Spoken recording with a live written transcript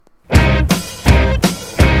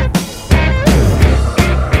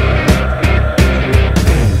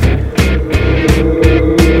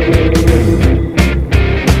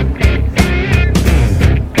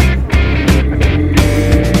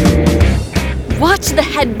Watch the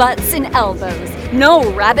headbutts and elbows.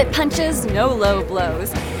 No rabbit punches, no low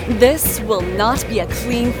blows. This will not be a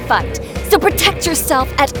clean fight, so protect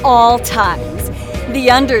yourself at all times. The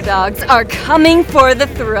underdogs are coming for the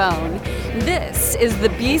throne. This is the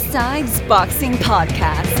B-Sides Boxing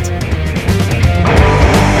Podcast.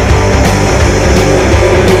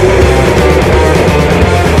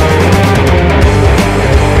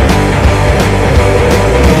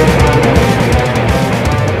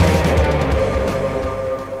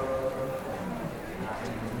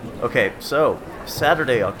 Okay, so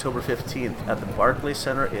Saturday, October 15th at the Barclay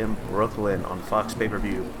Center in Brooklyn on Fox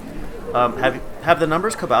Pay-Per-View. Have the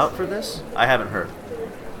numbers come out for this? I haven't heard.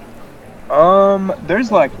 There's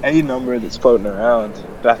like a number that's floating around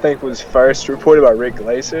that I think was first reported by Rick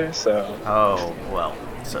Glaser, so. Oh, well,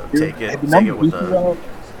 so take it with a...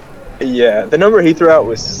 Yeah, the number he threw out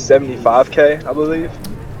was 75K, I believe.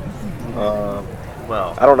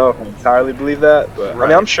 Well, I don't know if I entirely believe that, but right. I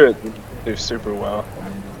mean, I'm sure it do super well.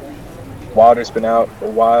 Wilder's been out a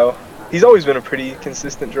while. He's always been a pretty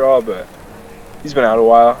consistent draw, but he's been out a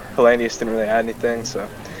while. Helenius didn't really add anything, so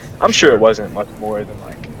I'm sure it wasn't much more than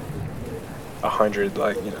like 100,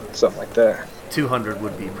 like, you know, something like that. 200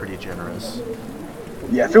 would be pretty generous.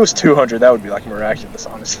 Yeah, if it was 200, that would be like miraculous,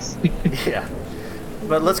 honestly. Yeah.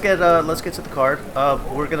 But let's get to the card.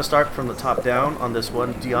 We're gonna start from the top down on this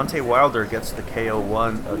one. Deontay Wilder gets the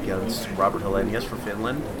KO1 against Robert Helenius from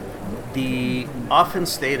Finland. The often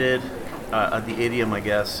stated, the idiom, I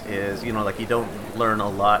guess, is, you know, like, you don't learn a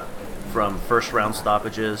lot from first round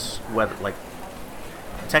stoppages, whether like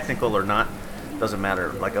technical or not, doesn't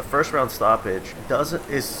matter. Like, a first round stoppage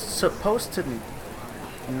is supposed to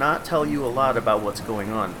not tell you a lot about what's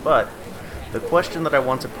going on. But the question that I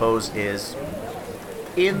want to pose is,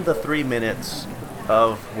 in the 3 minutes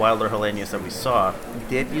of Wilder-Helenius that we saw,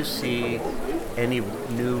 did you see any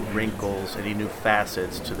new wrinkles, any new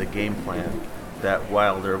facets to the game plan that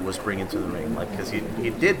Wilder was bringing to the ring? Like, because he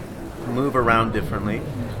did move around differently.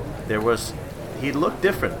 He looked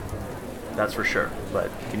different, that's for sure. But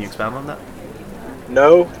can you expound on that?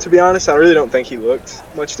 No, to be honest, I really don't think he looked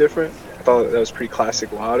much different. I thought that was pretty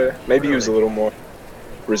classic Wilder. Maybe He was a little more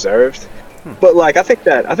reserved. But like, I think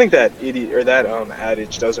that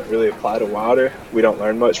adage doesn't really apply to Wilder. We don't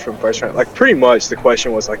learn much from first round. Like, pretty much the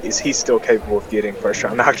question was like, is he still capable of getting first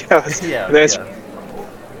round knockouts? Yeah.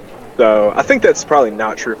 So I think that's probably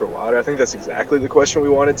not true for Wilder. I think that's exactly the question we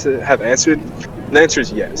wanted to have answered. And the answer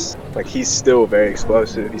is yes. Like, he's still very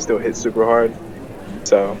explosive. He still hits super hard.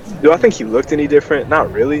 So do I think he looked any different?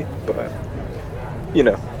 Not really, but you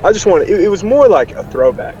know, I just wanted. It was more like a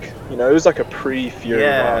throwback. You know, it was like a pre-Fury.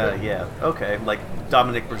 Yeah. Okay, like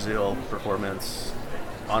Dominic Brazil performance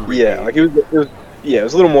on repeat. Yeah, like it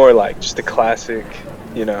was a little more like just a classic.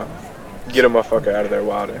 You know, get a motherfucker out of there,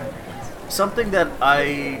 Wilder. Something that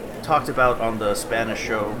I talked about on the Spanish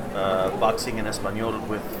show, Boxing in Espanol,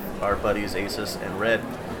 with our buddies Aces and Red.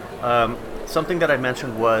 Something that I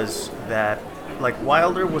mentioned was that, like,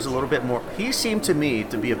 Wilder was a little bit more... He seemed to me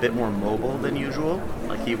to be a bit more mobile than usual.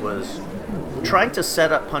 Like, he was trying to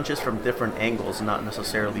set up punches from different angles, not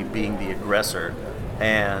necessarily being the aggressor.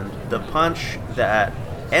 And the punch that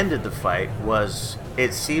ended the fight was...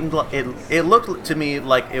 It looked to me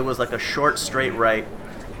like it was like a short, straight right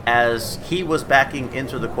as he was backing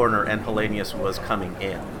into the corner and Helenius was coming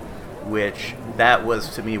in. Which, that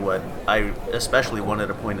was, to me, what I especially wanted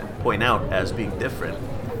to point out as being different.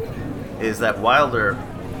 Is that Wilder,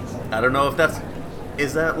 I don't know if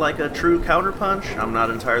is that like a true counterpunch? I'm not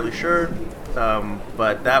entirely sure,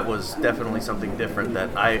 but that was definitely something different that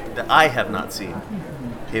I have not seen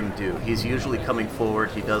him do. He's usually coming forward.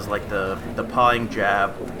 He does like the pawing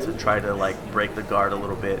jab to try to like break the guard a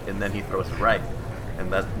little bit, and then he throws it right.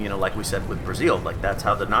 And that, you know, like we said with Brazil, like that's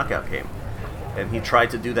how the knockout came. And he tried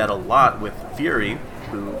to do that a lot with Fury,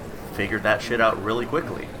 who figured that shit out really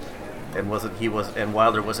quickly. And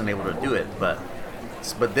Wilder wasn't able to do it, but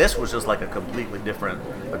this was just like a completely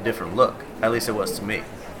different look. At least it was to me.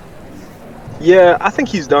 Yeah, I think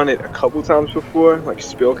he's done it a couple times before. Like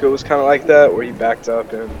Spilka was kind of like that, where he backed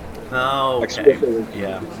up and okay.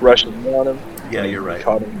 Spilka was rushing on him. Yeah, you're right.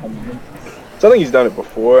 Caught him coming in. So I think he's done it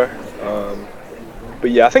before. But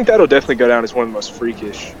yeah, I think that'll definitely go down as one of the most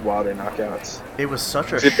freakish Wilder knockouts. It was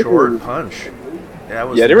such a short punch. That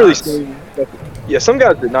was it didn't really seem. Yeah, some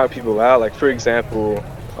guys that knock people out, like for example,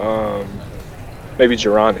 maybe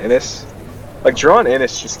Jaron Ennis. Like Jaron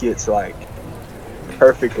Ennis just gets like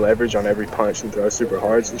perfect leverage on every punch and throws super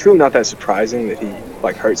hard. So it's really not that surprising that he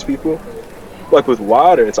like hurts people. Like with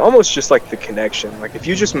Wilder, it's almost just like the connection. Like if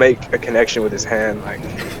you just make a connection with his hand, like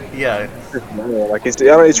yeah, like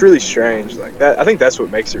it's really strange. Like that, I think that's what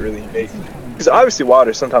makes it really unique. because obviously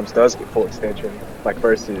Wilder sometimes does get full extension, like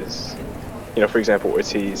versus, for example,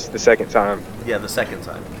 Ortiz the second time. Yeah, the second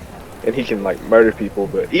time. And he can, like, murder people.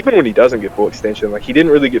 But even when he doesn't get full extension, like, he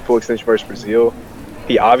didn't really get full extension versus Brazil.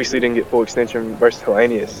 He obviously didn't get full extension versus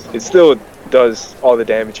Helenius. It still does all the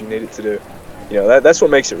damage you need it to do. That's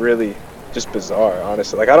what makes it really just bizarre,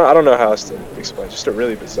 honestly. Like, I don't know how else to explain. Just a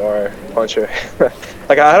really bizarre puncher.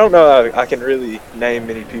 Like, I don't know I can really name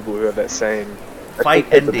many people who have that same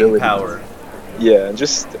fight-ending power. Yeah, and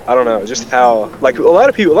just, I don't know, just how, like, a lot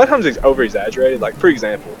of times it's over-exaggerated. Like, for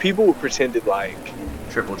example, people pretended, like,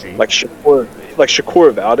 Triple G. Like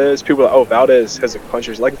Shakur Valdez, people are like, oh, Valdez has like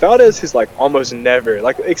punchers. Like, Valdez has, like, almost never,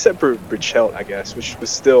 like, except for Michel, I guess, which was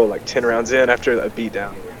still, like, 10 rounds in after a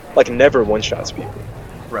beatdown, like, never one-shots people.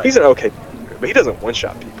 Right. He's an okay puncher, but he doesn't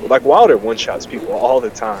one-shot people. Like, Wilder one-shots people all the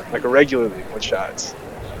time, like, regularly one-shots.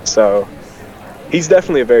 So, he's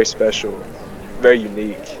definitely a very special, very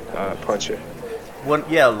unique puncher. One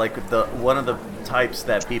of the types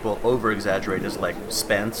that people over-exaggerate is like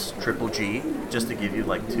Spence, Triple G, just to give you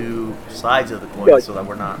like two sides of the coin, so that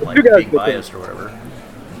we're not like being biased or whatever.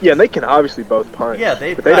 Yeah, and they can obviously both punch. Yeah,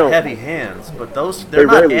 they've got heavy hands, but they're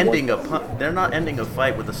not ending a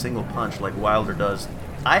fight with a single punch like Wilder does.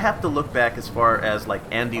 I have to look back as far as like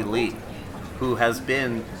Andy Lee, who has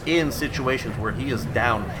been in situations where he is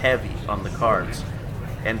down heavy on the cards,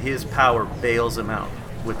 and his power bails him out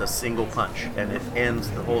with a single punch, and it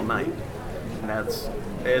ends the whole night. And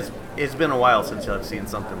it's been a while since I've seen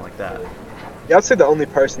something like that. Yeah, I'd say the only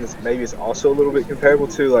person that maybe is also a little bit comparable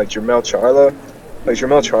to, like, Jermell Charlo. Like,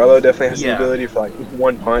 Jermell Charlo definitely has the ability for, like,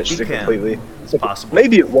 one punch to completely. It's possible.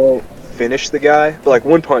 Maybe it won't finish the guy, but, like,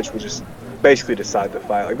 one punch will just basically decide the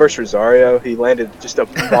fight. Like, versus Rosario, he landed just a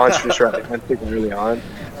monstrous right hand kick early on.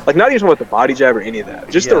 Like, not even with the body jab or any of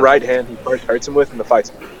that. Just the right hand he first hurts him with, and the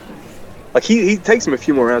fight's over. Like, he takes him a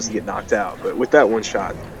few more rounds to get knocked out, but with that one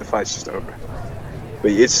shot, the fight's just over.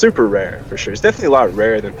 But it's super rare, for sure. It's definitely a lot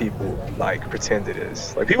rarer than people, like, pretend it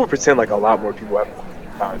is. Like, people pretend like a lot more people have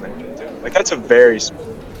power than they do. Like, that's a very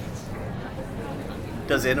small...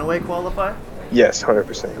 Does Inoue qualify? Yes,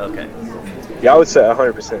 100%. Okay. Yeah, I would say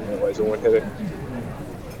 100% Inoue is a one-hitter.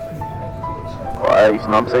 Mas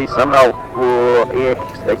não sei se não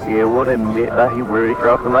eu would admit that he really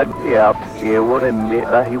dropping like eu would admit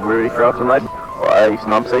that he really dropping like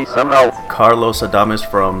não sei se não. Carlos Adames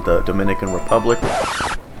from the Dominican Republic.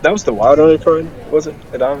 That was the Wilder card, was it?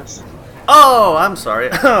 Adames? Oh, I'm sorry.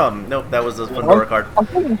 Nope, that was the Fedora card.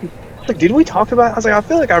 Like, did we talk about it? I was like, I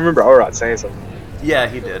feel like I remember Orot saying something. Yeah,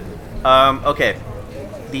 he did. Okay.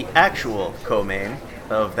 The actual co-main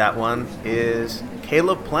of that one is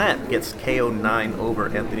Caleb Plant gets KO 9 over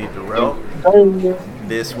Anthony Dirrell.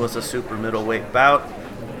 This was a super middleweight bout.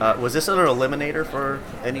 Was this an eliminator for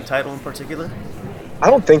any title in particular? I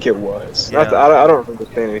don't think it was. Yeah. I don't remember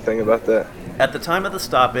saying anything about that. At the time of the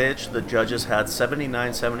stoppage, the judges had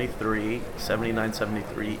 79-73,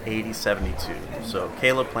 79-73, 80-72. So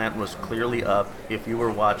Caleb Plant was clearly up. If you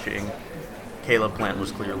were watching, Caleb Plant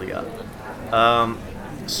was clearly up.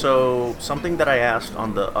 So something that I asked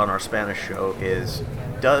on our Spanish show is,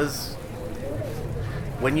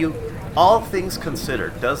 all things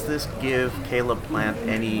considered, does this give Caleb Plant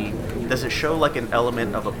does it show like an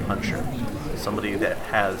element of a puncher? Somebody that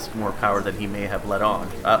has more power than he may have let on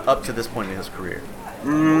up to this point in his career?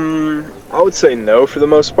 I would say no for the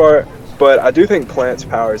most part, but I do think Plant's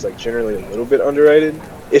power is, like, generally a little bit underrated.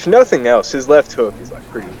 If nothing else, his left hook is, like,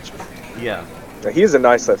 pretty legit. Yeah. Like, he has a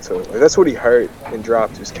nice left hook. Like, that's what he hurt and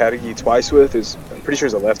dropped his Katagi twice with. I'm pretty sure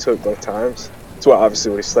it's a left hook both times. That's obviously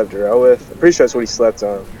what he slept Dirrell with. I'm pretty sure that's what he slept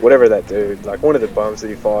on. Whatever that dude, like, one of the bums that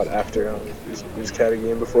he fought after his Katagi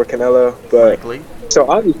and before Canelo. But likely. So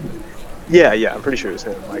obviously, yeah, I'm pretty sure it's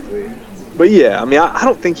him, likely. But yeah, I mean, I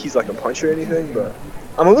don't think he's like a puncher or anything, but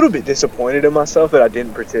I'm a little bit disappointed in myself that I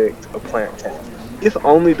didn't predict a Plant catch. If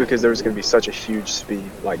only because there was going to be such a huge speed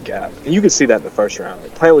gap, and you could see that in the first round.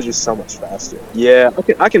 Like, Plant was just so much faster. Yeah,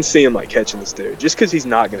 I can see him catching this dude just because he's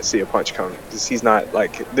not going to see a punch coming. Because he's not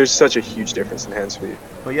there's such a huge difference in hand speed.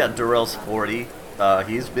 Well, yeah, Dirrell's 40.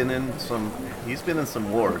 He's been in some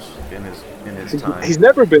wars in his time. He's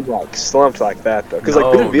never been slumped like that though. Because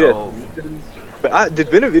Benavidez. But did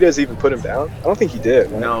Benavidez even put him down? I don't think he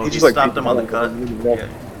did. Right? No, he just stopped him on the cut.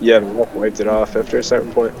 Yeah, wiped it off after a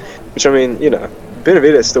certain point. Which, I mean,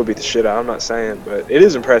 Benavidez still beat the shit out. I'm not saying, but it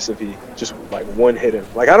is impressive he just one hit him.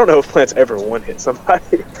 I don't know if Plant's ever one hit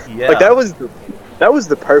somebody. Yeah. That was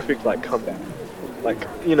the perfect comeback.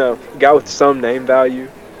 Guy with some name value,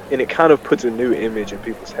 and it kind of puts a new image in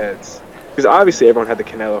people's heads. Because obviously everyone had the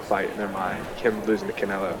Canelo fight in their mind, him losing to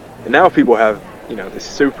Canelo, and now people have this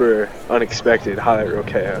super unexpected highlight reel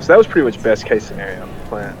KO. So that was pretty much best case scenario on the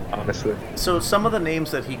plan, honestly. So some of the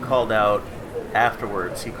names that he called out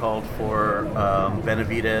afterwards, he called for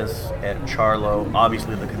Benavidez and Charlo,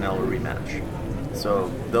 obviously the Canelo rematch.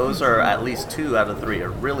 So those are at least 2 out of 3 are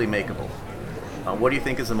really makeable. What do you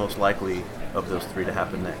think is the most likely of those 3 to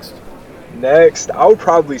happen next? Next, I would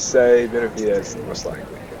probably say Benavidez is the most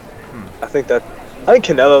likely. I think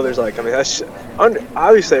Canelo, there's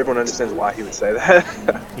obviously everyone understands why he would say that.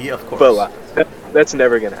 Yeah, of course. But that's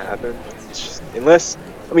never going to happen. It's just,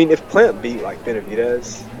 if Plant beat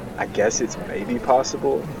Benavidez, I guess it's maybe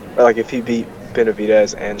possible. Or if he beat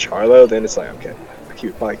Benavidez and Charlo, then it's okay, he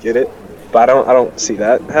would probably get it. But I don't see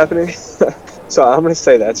that happening. So I'm going to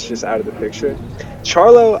say that's just out of the picture.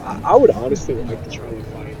 Charlo, I would honestly like the Charlo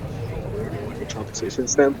fight from a competition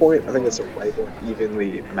standpoint. I think it's a way more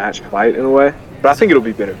evenly matched fight in a way. But I think it'll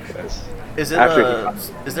be Benavidez. Is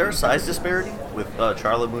there a size disparity with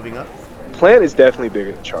Charlo moving up? Plant is definitely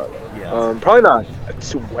bigger than Charlo. Yeah. Probably not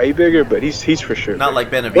way bigger, but he's for sure. Not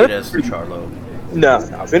bigger. like Benavidez to Charlo. No,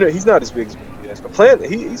 he's not as big as Benavidez. But Plant,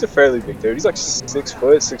 he's a fairly big dude. He's 6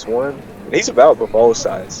 foot, 6'1", and he's about Bivol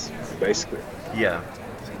size, basically. Yeah.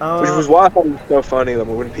 Which was why I thought it was so funny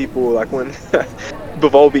when people, when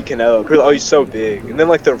Bivol beat Canelo, because he's so big. And then,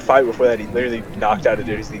 the fight before that, he literally knocked out a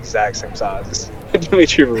dude who's the exact same size as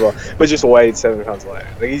Dimitri Bivol, but just weighed 7 pounds lighter.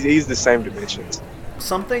 He's the same dimensions.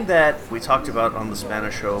 Something that we talked about on the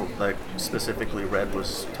Spanish show, specifically Red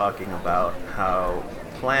was talking about how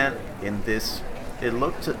Plant in this, it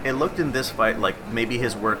looked in this fight like maybe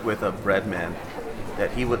his work with a Breadman,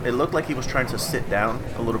 that it looked like he was trying to sit down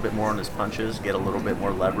a little bit more on his punches, get a little bit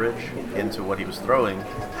more leverage into what he was throwing.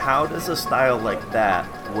 How does a style like that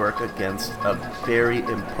work against a very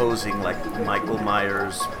imposing, Michael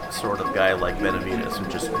Myers sort of guy like Benavidez,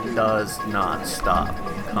 who just does not stop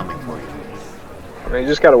coming for you? You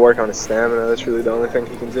just got to work on his stamina. That's really the only thing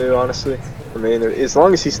he can do, honestly. As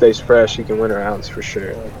long as he stays fresh, he can win rounds for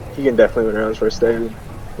sure. He can definitely win rounds for a stadium.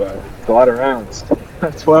 But it's a lot of rounds.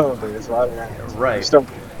 12, dude. It's a lot of rounds. Right.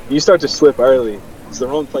 You start to slip early. It's the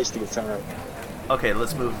wrong place to get time. Okay,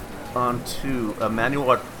 let's move on to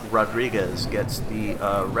Emmanuel Rodriguez gets the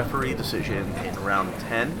referee decision in round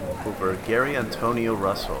 10 over Gary Antonio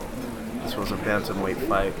Russell. This was a bantamweight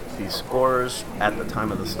fight. The scores at the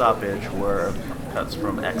time of the stoppage were cuts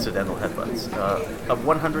from accidental headbutts of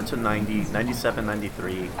 100 to 90, 97,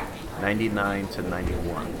 93, 99 to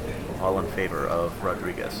 91, all in favor of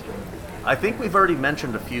Rodriguez. I think we've already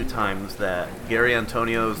mentioned a few times that Gary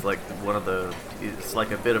Antonio is it's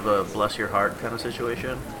like a bit of a bless your heart kind of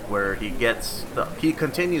situation where he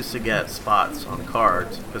continues to get spots on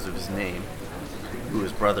cards because of his name, who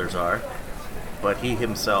his brothers are, but he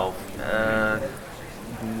himself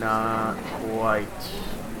not quite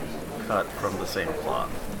cut from the same cloth.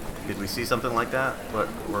 Did we see something like that?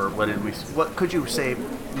 What could you say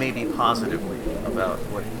maybe positively about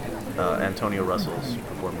what Antonio Russell's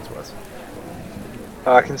performance was?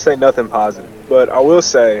 I can say nothing positive, but I will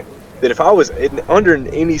say that if I was under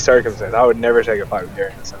any circumstance, I would never take a fight with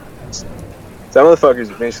Gary Antonio. That motherfucker's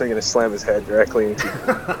eventually going to slam his head directly into you.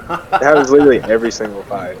 That happens literally every single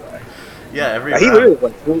fight. Yeah, every he round.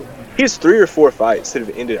 literally, he has 3 or 4 fights that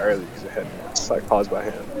have ended early because of headbutts, caused by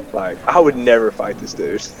him. I would never fight this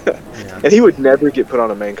dude. Yeah. And he would never get put on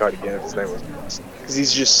a main card again if his name was Wilson. Because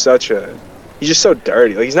he's just so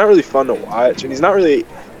dirty. He's not really fun to watch, and he's not really,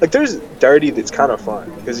 there's dirty that's kind of fun,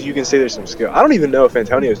 because you can see there's some skill. I don't even know if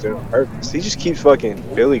Antonio's doing it on purpose. He just keeps fucking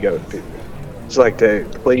billy goating people. It's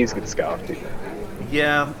dude, please get scalped, dude.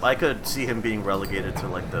 Yeah, I could see him being relegated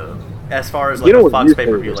to as far as a Fox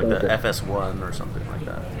pay-per-view, the FS1 or something like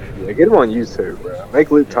that. Yeah, get him on YouTube, bro. Make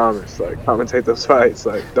Luke Thomas commentate those fights.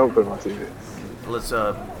 Don't put him on TV. Let's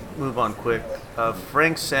move on quick.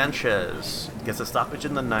 Frank Sanchez gets a stoppage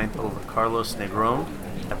in the 9th over Carlos Negron.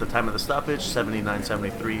 At the time of the stoppage,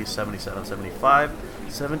 79-73, 77-75,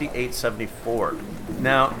 78-74.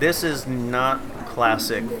 Now, this is not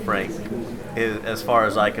classic Frank, as far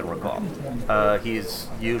as I can recall. He's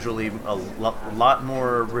usually a lot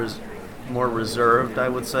more reserved, I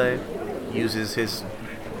would say. Uses his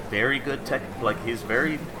very good he's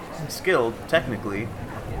very skilled technically,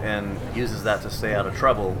 and uses that to stay out of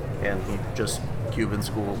trouble, and he just Cuban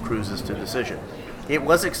school cruises to decision. It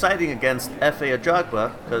was exciting against Efe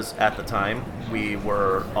Ajagba, because at the time we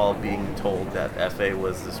were all being told that Efe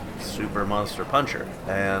was this super monster puncher,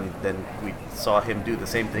 and then we saw him do the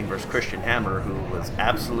same thing versus Christian Hammer, who was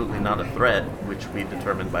absolutely not a threat, which we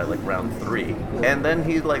determined by round 3, and then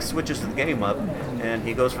he switches the game up and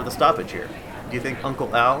he goes for the stoppage here. Do you think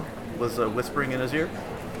Uncle Al was whispering in his ear?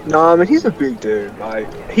 No, I mean he's a big dude.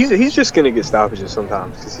 Like he's just gonna get stoppages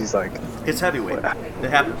sometimes because he's like It's heavyweight. It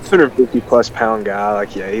happens. 250+ pound guy.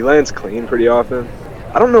 Like yeah, he lands clean pretty often.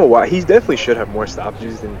 I don't know why. He definitely should have more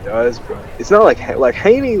stoppages than he does, but it's not like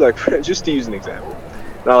Haney. Like just to use an example,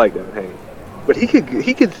 not like Devin Haney, but he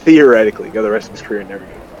could theoretically go the rest of his career and never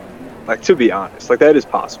get. Like to be honest, like that is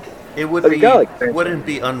possible. It would Like, be a guy like Sanchez, wouldn't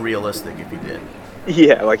be unrealistic if he did.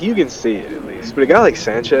 yeah, like you can see it at least. But a guy like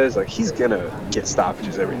Sanchez, like he's gonna get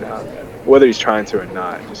stoppages every now and then, whether he's trying to or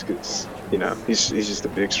not. Just because he's just a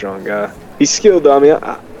big, strong guy. He's skilled though. I mean,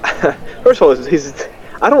 first of all, he's.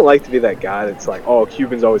 I don't like to be that guy that's like, oh,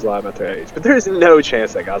 Cubans always lie about their age. But there's no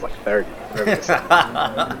chance that guy's like 30.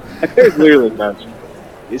 Like, there's literally no chance.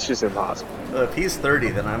 It's just impossible. If he's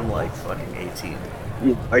 30, then I'm like fucking 18.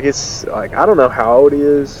 Yeah, like, it's like, I don't know how old he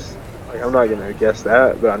is. Like, I'm not going to guess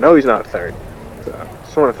that. But I know he's not 30. So,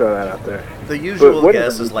 just want to throw that out there. The usual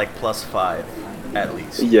guess is like +5, at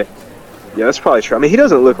least. Yeah. Yeah, that's probably true. I mean, he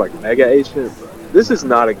doesn't look like mega ancient, but this is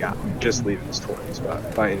not a guy just leaving his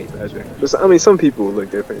 20s by any measure. I mean, some people look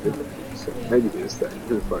different. So maybe it is that.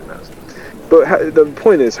 Who the fuck knows? But the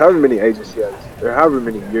point is, however many ages he has, or however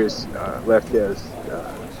many years left he has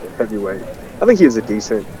heavyweight, I think he has a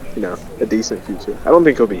decent future. I don't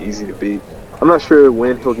think he'll be easy to beat. I'm not sure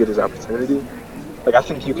when he'll get his opportunity. Like, I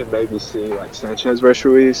think you can maybe see, like, Sanchez versus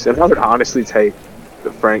Ruiz, and I would honestly take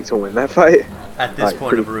the Frank to win that fight. At this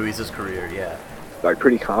point of Ruiz's career, yeah. Like,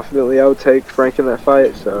 pretty confidently, I would take Frank in that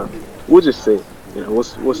fight. So we'll just see. We'll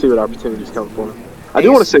see what opportunities come for him. I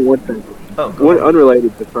do want to say one thing, one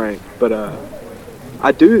unrelated to Frank, but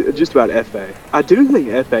I do just about FA. I do think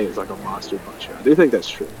FA is like a monster puncher. I do think that's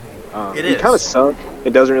true. It he is. kind of sucks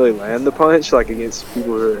and doesn't really land the punch like against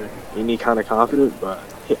people who are any kind of confident. But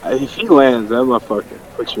if he lands, that motherfucker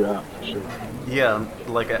puts you out for sure. Yeah,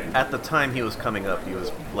 like at the time he was coming up, he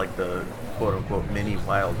was like the quote-unquote mini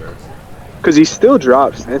Wilder. Because he still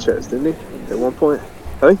dropped Sanchez, didn't he? At one point,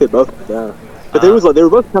 I think they both went down. But they were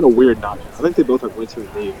both kind of weird knockouts. I think they both went to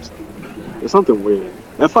the knee or something. It was something weird.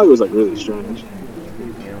 That fight was like really strange.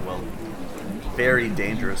 Yeah, well, very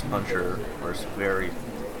dangerous puncher versus very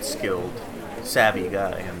skilled, savvy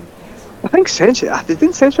guy, and I think Sanchez.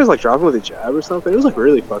 Didn't Sanchez like drop him with a jab or something? It was like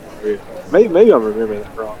really fucking weird. Maybe I'm remembering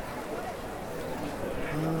that wrong.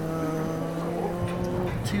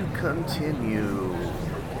 To continue.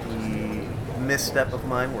 Misstep of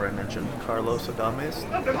mine where I mentioned Carlos Adames.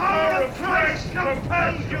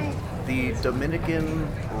 The Dominican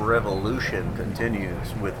Revolution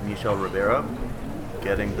continues with Michel Rivera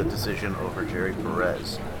getting the decision over Jerry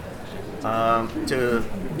Perez. To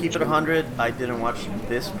keep it 100, I didn't watch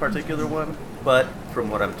this particular one, but from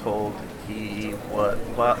what I'm told, he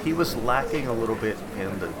was lacking a little bit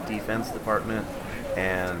in the defense department,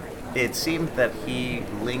 and it seemed that he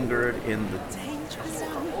lingered in the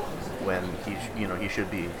when he should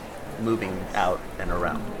be moving out and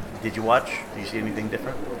around. Did you watch? Do you see anything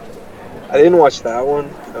different? I didn't watch that one.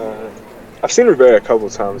 I've seen Rivera a couple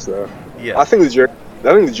times though. Yeah. I think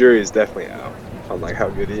the jury is definitely out on like how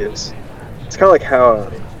good he is. It's kind of like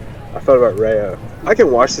how I thought about Rayo. I can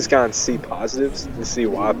watch this guy and see positives and see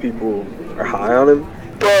why people are high on him,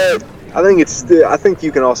 but I think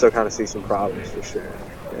you can also kind of see some problems for sure.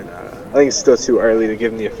 And I think it's still too early to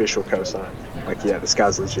give him the official cosign. Like, yeah, this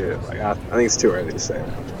guy's legit. Like, I think it's too early to say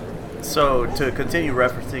that. So, to continue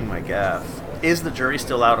referencing my gaffe, is the jury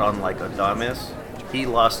still out on, like, Adames? He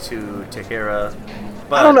lost to Tejera,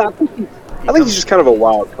 but I don't know. I think he's just kind of a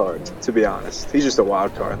wild card, to be honest. He's just a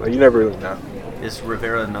wild card. Like, you never really know. Is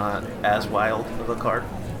Rivera not as wild of a card?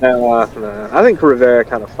 No. I think Rivera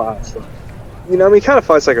kind of fights. He kind of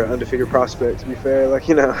fights like an undefeated prospect, to be fair. Like,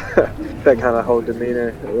 that kind of whole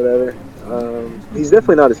demeanor or whatever. He's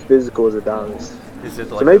definitely not as physical as Adames. Is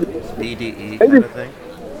it like so maybe, a BDE kind of thing?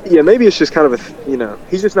 Yeah, maybe it's just kind of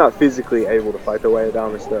he's just not physically able to fight the way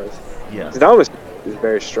Adames does. Yeah. Adames is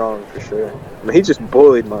very strong for sure. I mean, he just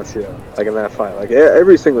bullied Montiel like in that fight. Like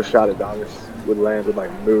every single shot Adames would land would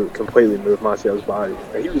like completely move Montiel's body.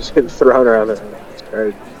 Like, he was just getting thrown around there. It's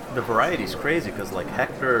crazy. The variety's crazy because like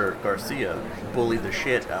Hector Garcia bullied the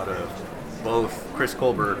shit out of both Chris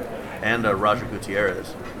Colbert and Roger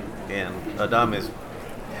Gutierrez. And Adames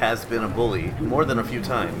has been a bully more than a few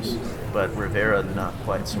times, but Rivera not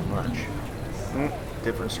quite so much.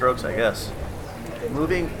 Different strokes, I guess.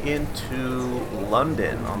 Moving into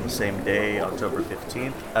London on the same day, October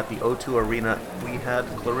 15th, at the O2 Arena, we had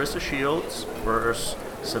Claressa Shields versus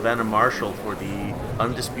Savannah Marshall for the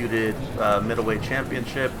undisputed middleweight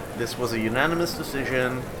championship. This was a unanimous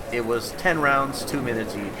decision. It was 10 rounds, 2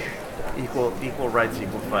 minutes each. Equal rights,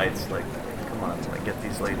 equal fights. Like, come on, like, get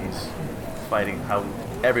these ladies fighting how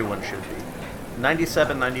everyone should be.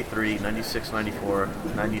 97, 93, 96, 94,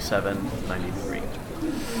 97, 93.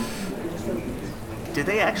 Did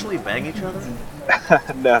they actually bang each other?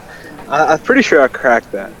 No, I'm pretty sure I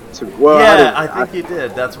cracked that. So, well, Yeah, I think you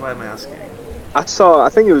did. That's why I'm asking. I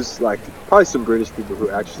think it was like probably some British people who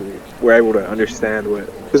actually were able to understand what.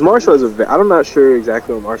 Because Marshall is I'm not sure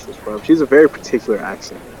exactly where Marshall's from. She's a very particular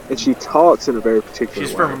accent, and she talks in a very particular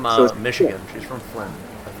She's way. from Michigan. She's from Flint,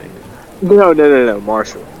 I think. No,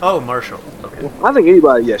 Marshall. Oh, Marshall. Okay. I think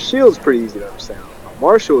anybody, yeah, Shield's pretty easy to understand.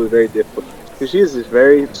 Marshall is very difficult because she has this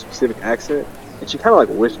very specific accent, and she kind of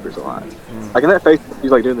like whispers a lot. Like in that face,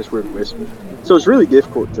 she's like doing this weird whisper. So it's really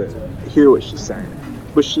difficult to hear what she's saying.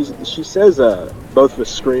 But she says both of us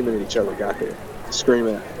screaming at each other got here,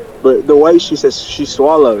 screaming at her. But the way she says, she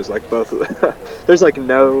swallows like both of them. There's like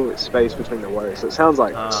no space between the words, so it sounds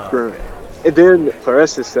like screwing. And then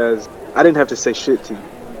Claressa says, I didn't have to say shit to you.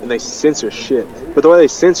 And they censor shit. But the way they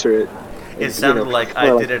censor it, it sounded like I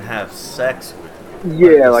didn't have sex with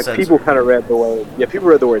you. Yeah, like people kind of read the word. Yeah, people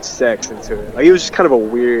read the word sex into it. Like it was just kind of a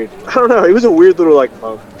weird. I don't know. It was a weird little like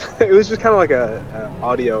moment. It was just kind of like a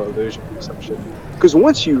audio illusion or some shit. Because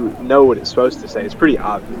once you know what it's supposed to say, it's pretty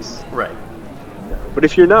obvious. Right. But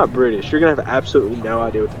if you're not British, you're gonna have absolutely no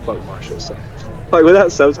idea what the fuck Marshall's saying. Like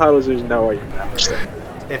without subtitles, there's no way you're gonna understand.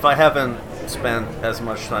 If I haven't spent as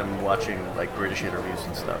much time watching like British interviews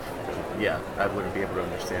and stuff, yeah, I wouldn't be able to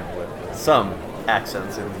understand what some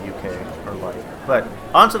accents in the UK are like. But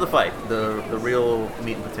on to the fight, the real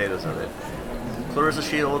meat and potatoes of it. Claressa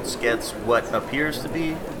Shields gets what appears to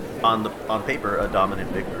be, on paper, a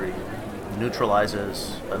dominant victory.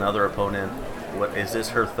 Neutralizes another opponent. What is this,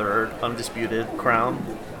 her third undisputed crown?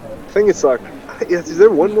 I think it's like, is there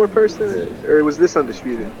one more person, or was this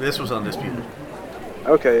undisputed? This was undisputed.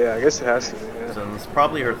 Okay, yeah, I guess it has to be. Yeah. So it's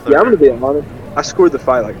probably her third. Yeah, I'm gonna be honest. I scored the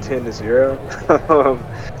fight like 10-0. I'm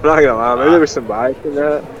not gonna lie, maybe there was some bias in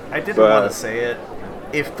that. I didn't want to say it.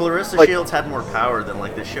 If Claressa Shields had more power, then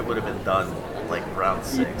like this shit would have been done like round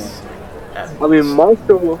 6. I mean,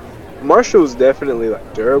 Marshall's definitely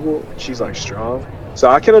like durable. She's like strong, so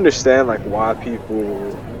I can understand like why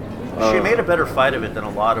people. She made a better fight of it than a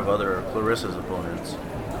lot of other Claressa's opponents.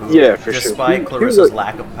 Who, yeah, for sure. Despite Claressa's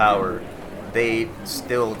lack of power, they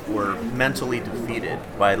still were mentally defeated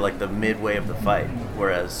by like the midway of the fight,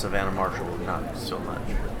 whereas Savannah Marshall not so much.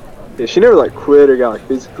 Yeah, she never like quit or got like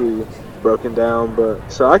physically broken down, but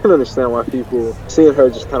so I can understand why people seeing her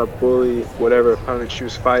just kind of bully whatever opponent she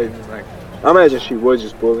was fighting. Like I imagine she would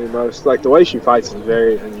just bully most. Like the way she fights is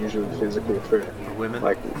very unusually physical for women.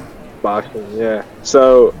 Like boxing, yeah.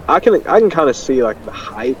 So I can kind of see like the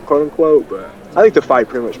hype, quote unquote, but I think the fight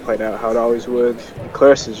pretty much played out how it always would.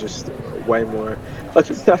 Clarissa's just way more. Like,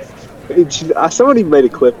 somebody made a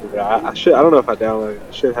clip of it. I don't know if I downloaded it.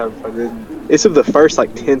 I should have if I didn't. It's of the first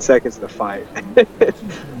like 10 seconds of the fight.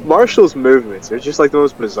 Marshall's movements are just like the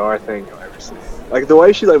most bizarre thing you'll ever see. Like the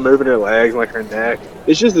way she's like moving her legs, like her neck.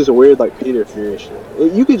 It's just this weird like Peter Fury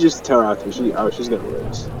shit. You could just tell after she's gonna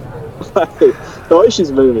lose. Like, the way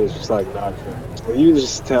she's moving is just like not fair. You can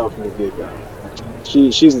just tell from the get-go.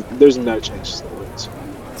 There's no chance she's gonna lose.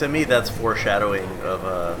 To me, that's foreshadowing of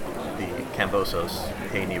the Kambosos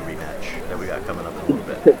Haney rematch that we got coming up in a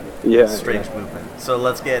little bit. Yeah. Strange movement. So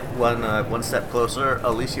let's get one step closer.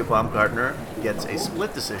 Alycia Baumgardner gets a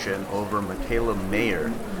split decision over Mikaela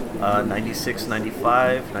Mayer,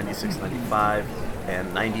 96-95, 96-95,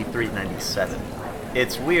 and 93-97.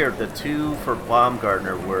 It's weird. The two for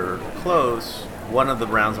Baumgardner were close. One of the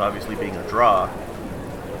rounds obviously being a draw,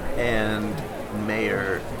 and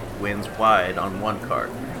Mayer wins wide on one card.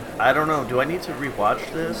 I don't know. Do I need to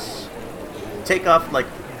rewatch this? Take off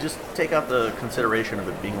the consideration of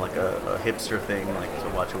it being like a hipster thing, like to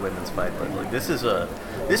watch a women's fight. But like this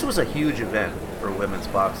was a huge event for women's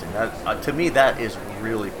boxing. That to me, that is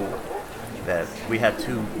really cool. That we had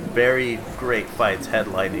two very great fights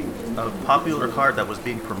headlining a popular card that was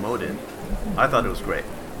being promoted. I thought it was great.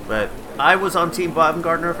 But I was on Team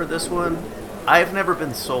Baumgardner for this one. I've never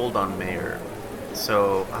been sold on Mayer,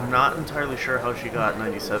 so I'm not entirely sure how she got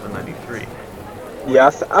 97-93. Yeah,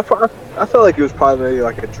 I felt like it was probably maybe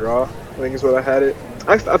like a draw, I think is what I had it.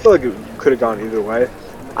 I felt like it could have gone either way.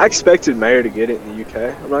 I expected Mayer to get it in the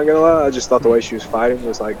UK, I'm not going to lie. I just thought the way she was fighting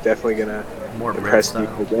was like definitely going to impress the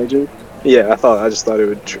UK judges. Yeah, I just thought it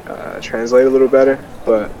would translate a little better.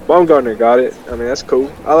 But Baumgardner got it. I mean, that's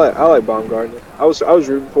cool. I like Baumgardner. I was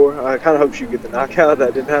rooting for her. I kind of hoped she'd get the knockout.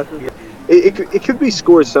 That didn't happen. It could be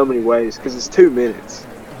scored so many ways because it's 2 minutes.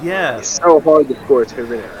 Yeah. It's so hard to score a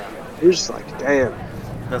 2-minute round. You're just like, damn.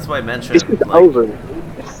 That's why I mentioned. It's just over.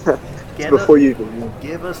 before you even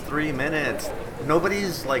give us 3 minutes.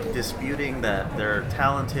 Nobody's like disputing that they're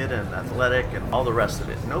talented and athletic and all the rest of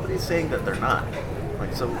it. Nobody's saying that they're not.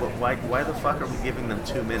 Like, so why the fuck are we giving them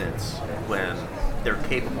 2 minutes when they're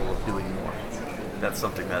capable of doing more? That's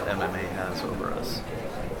something that MMA has over us.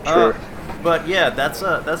 Sure. But yeah,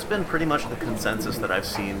 that's been pretty much the consensus that I've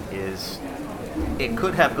seen. Is it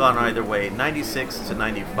could have gone either way. 96 to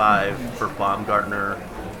 95 for Baumgardner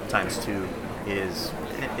times 2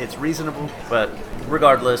 it's reasonable, but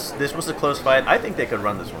regardless, this was a close fight. I think they could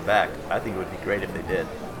run this one back. I think it would be great if they did.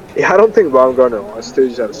 Yeah, I don't think Baumgardner wants to.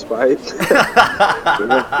 He's out of spite.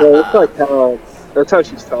 That's how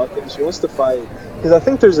she's talking. She wants to fight because I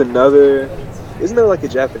think there's another. Isn't there like a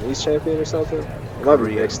Japanese champion or something? It might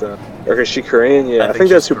be mixed up. Or is she Korean? Yeah, I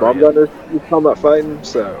think that's who Baumgardner is talking about fighting.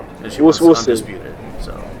 So we'll see.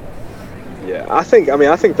 So yeah, I think they'll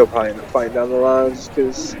probably end up fighting down the lines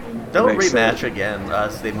because they'll rematch again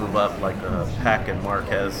as they move up, like Pac and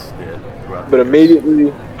Marquez did throughout. But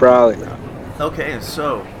immediately, probably not. Okay,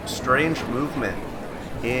 so strange movement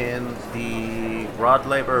in the Rod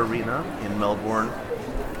Laver Arena in Melbourne,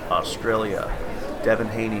 Australia. Devin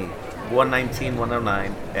Haney, 119,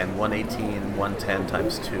 109, and 118, 110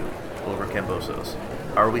 times 2 over Kambosos.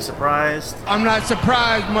 Are we surprised? I'm not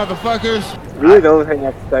surprised, motherfuckers. Really, the only thing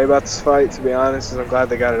I have to say about this fight, to be honest, is I'm glad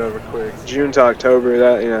they got it over quick. June to October,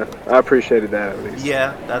 I appreciated that at least.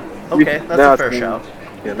 Yeah, that's a fair shout.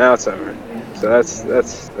 Yeah, now it's over. So that's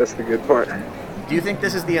the good part. Do you think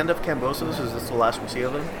this is the end of Kambosos? Is this the last we see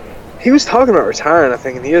of him? He was talking about retiring, I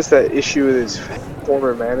think, and he has that issue with his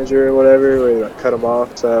former manager or whatever, where he cut him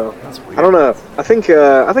off. So that's weird. I don't know. I think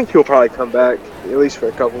he'll probably come back at least for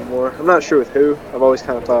a couple more. I'm not sure with who. I've always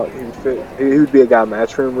kind of thought he would fit. He would be a guy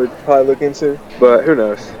Matchroom would probably look into, but who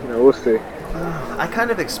knows? We'll see. I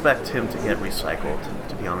kind of expect him to get recycled,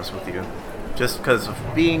 to be honest with you, just because of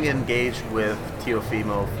being engaged with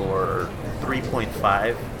Teofimo for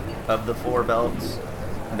 3.5 of the 4 belts,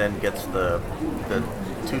 and then gets the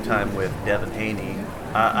 2-time with Devin Haney.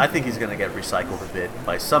 I think he's going to get recycled a bit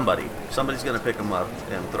by somebody. Somebody's going to pick him up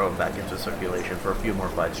and throw him back into circulation for a few more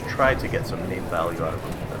fights, try to get some name value out of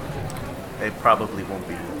him. They probably won't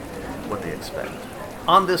be what they expect.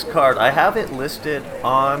 On this card, I have it listed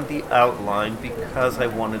on the outline because I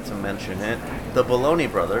wanted to mention it. The Moloney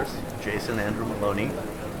brothers, Jason and Andrew Moloney.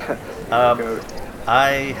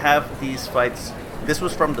 I have these fights. This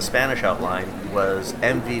was from the Spanish outline, was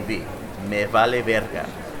MVV, Me Vale Verga.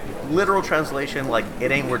 Literal translation, like,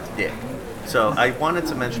 it ain't worth dick. So I wanted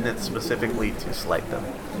to mention it specifically to slight them.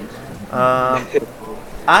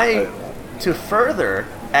 To further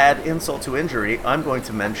add insult to injury, I'm going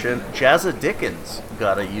to mention Jazza Dickens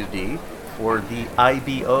got a UD for the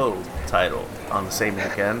IBO title on the same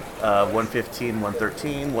weekend. 115,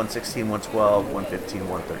 113, 116, 112, 115,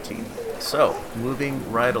 113. So,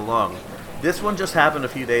 moving right along. This one just happened a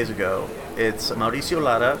few days ago. It's Mauricio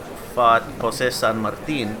Lara fought Jose San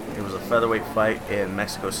Martin. It was a featherweight fight in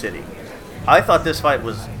Mexico City. I thought this fight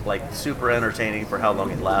was like super entertaining for how long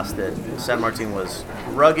it lasted. San Martin was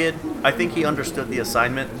rugged. I think he understood the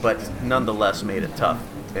assignment, but nonetheless made it tough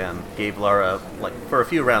and gave Lara, like, for a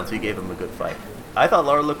few rounds, he gave him a good fight. I thought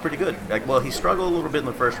Lara looked pretty good. He struggled a little bit in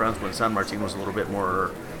the first rounds when San Martin was a little bit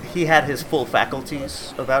more... He had his full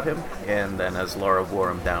faculties about him, and then as Lara wore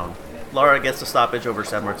him down, Lara gets a stoppage over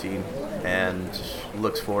San Martin and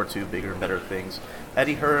looks forward to bigger and better things.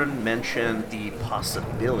 Eddie Hearn mentioned the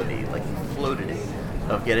possibility, like he floated it,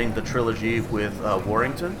 of getting the trilogy with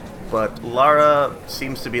Warrington, but Lara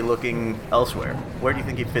seems to be looking elsewhere. Where do you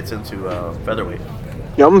think he fits into featherweight?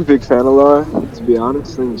 Yeah, I'm a big fan of Lara, to be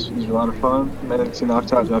honest. I think he's a lot of fun. He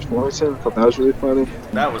knocked out Josh Warrington. I thought that was really funny.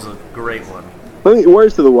 That was a great one. Let me,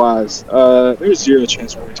 words to the wise. There's zero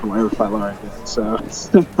chance Warrington will ever fight Lara again, so...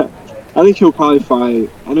 I think he'll probably fight...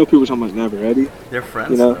 I know people are talking about Never Ready. They're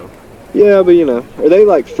friends, though. Yeah, but, are they,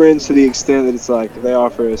 like, friends to the extent that it's like, if they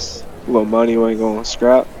offer us a little money, we ain't going to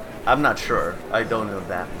scrap? I'm not sure. I don't know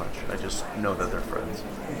that much. I just know that they're friends.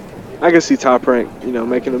 I can see Top Rank,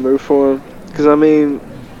 making a move for him. Because,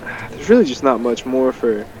 there's really just not much more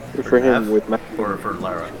for him with Or for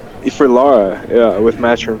Lara. For Lara, yeah, with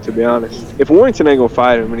Matchroom, to be honest. If Warrington ain't gonna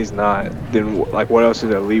fight him and he's not, then what else is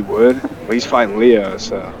that Lee Wood? Well, he's fighting Leo,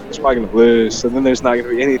 so he's probably gonna lose. So then there's not gonna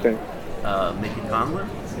be anything. Mickey Conlon,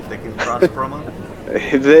 if they can cross promo.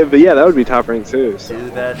 But yeah, that would be Top Rank too. So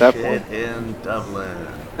do that shit point. In Dublin.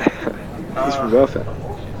 He's from Belfast,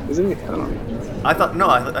 isn't he? I don't know.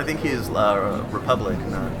 I think he's Republic,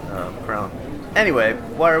 not Crown. Anyway,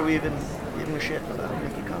 why are we even giving a shit about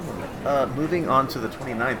Mickey Conlon? Moving on to the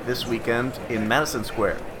 29th this weekend in Madison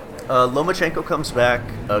Square. Lomachenko comes back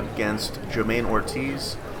against Jermaine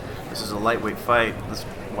Ortiz. This is a lightweight fight. This is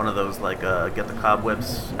one of those like get the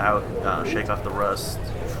cobwebs out, shake off the rust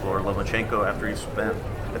for Lomachenko after he spent.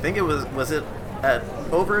 I think it was it at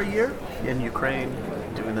over a year in Ukraine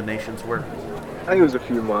doing the nation's work. I think it was a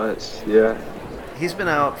few months. Yeah. He's been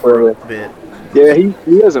out for a bit. Yeah,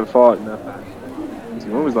 he hasn't fought enough.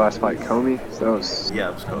 When was the last fight? Comey? So that was Yeah,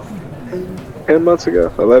 it was Kofi. 10 months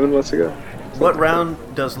ago, 11 months ago. What round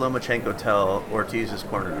does Lomachenko tell Ortiz's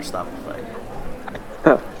corner to stop the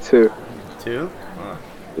fight? 2. 2?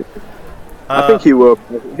 I think he will.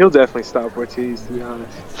 He'll definitely stop Ortiz, to be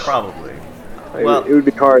honest. Probably. Like, Well, it would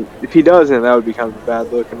be hard. If he doesn't, that would be kind of a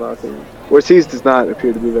bad look in my opinion. Ortiz does not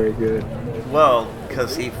appear to be very good. well,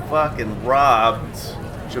 because he fucking robbed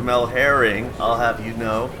Jamel Herring, I'll have you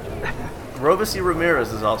know. Robeisy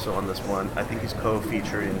Ramirez is also on this one. I think he's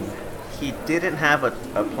co-featuring. He didn't have an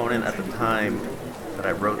opponent at the time that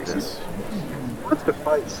I wrote this. He wants to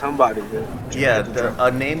fight somebody. Yeah,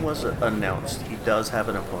 a name was announced. He does have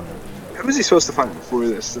an opponent. Who was he supposed to fight before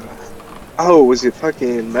this? Oh, was it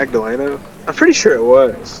fucking Magdaleno? I'm pretty sure it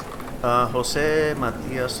was. Jose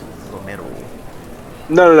Matias Romero.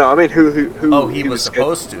 No. I mean, who? Oh, he was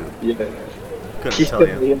supposed to. Yeah. Couldn't tell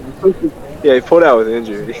you. Yeah, he pulled out with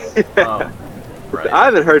injury. Oh, right. I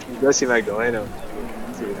haven't heard from Jesse Magdaleno.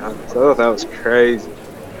 To be honest, I thought that was crazy.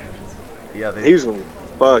 Yeah, He was gonna get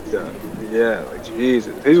fucked up. Yeah, like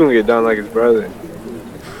Jesus, he's gonna get done like his brother.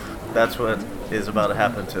 That's what is about to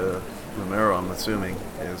happen to Romero, I'm assuming,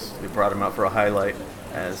 is they brought him out for a highlight,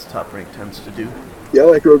 as Top Rank tends to do. Yeah, I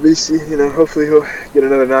like Robeisy. You know, hopefully he'll get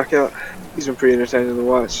another knockout. He's been pretty entertaining to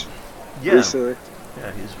watch recently.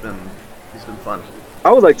 Yeah, he's been fun.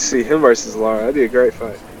 I would like to see him versus Lara. That'd be a great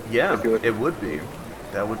fight. Yeah, it would be.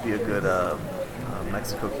 That would be a good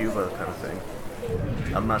Mexico-Cuba kind of thing.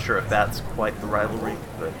 I'm not sure if that's quite the rivalry,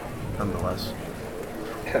 but nonetheless.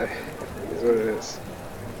 Yeah, it's what it is.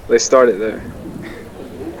 They started there.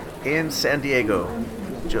 In San Diego,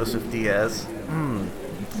 Joseph Diaz.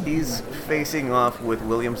 He's facing off with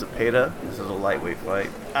William Zepeda. This is a lightweight fight.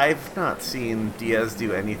 I've not seen Diaz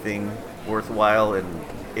do anything worthwhile, and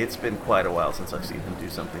it's been quite a while since I've seen him do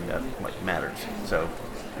something that matters. So,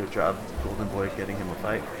 good job, Golden Boy, getting him a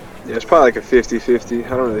fight. Yeah, it's probably like a 50-50. I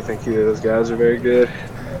don't really think either of those guys are very good.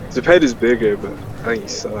 Zepeda's bigger, but I think he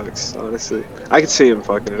sucks, honestly. I could see him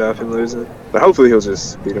fucking it up and losing. But hopefully he'll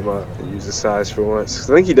just beat him up and use his size for once. 'Cause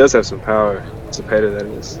I think he does have some power, Zepeda, that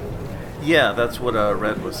is. Yeah, that's what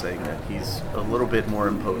Red was saying, that he's a little bit more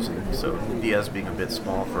imposing. So Diaz being a bit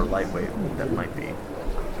small for a lightweight, that might be.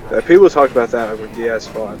 People talk about that when Diaz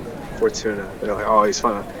fought Fortuna. They're like, oh, he's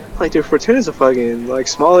fine. Like, dude, Fortuna's a fucking,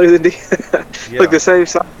 smaller than Diaz. Yeah. Like, the same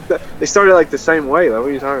size. They started, the same way. Like, what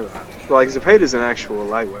are you talking about? Like, Zepeda's an actual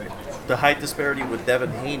lightweight. The height disparity with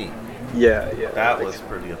Devin Haney, Yeah. that was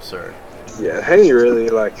pretty absurd. Yeah, Haney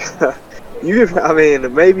really,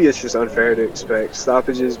 maybe it's just unfair to expect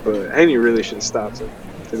stoppages, but Haney really should have stopped him,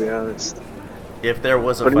 to be honest. If there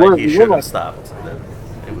was a But fight he should have stopped, then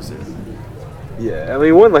it was it. Yeah,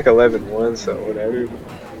 he won 11-1, so whatever.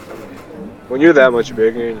 When you're that much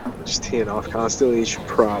bigger and you're just teeing off constantly, you should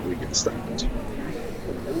probably get a stoppage.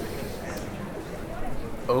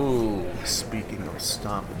 Oh, speaking of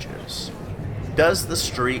stoppages, does the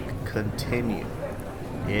streak continue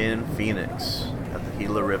in Phoenix at the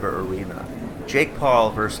Gila River Arena? Jake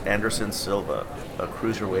Paul versus Anderson Silva, a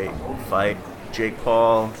cruiserweight fight. Jake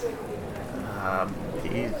Paul,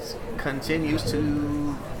 he continues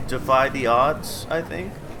to defy the odds, I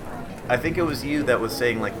think. I think it was you that was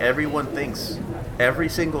saying, everyone thinks every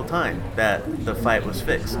single time that the fight was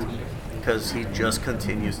fixed because he just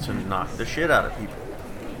continues to knock the shit out of people.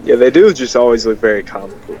 Yeah, they do just always look very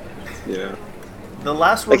comical, you know? The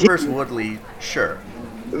last one versus Woodley, sure.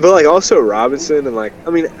 But, also Robinson and, I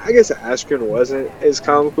guess Askren wasn't as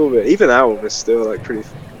comical, but even that one was still, pretty...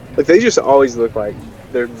 they just always look like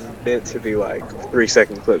they're meant to be,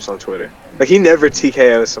 3-second clips on Twitter. He never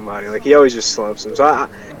TKOs somebody. He always just slumps them. So,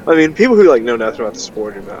 people who, know nothing about the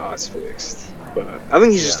sport are like, oh, it's fixed. But I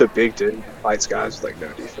think he's just a big dude who fights guys with,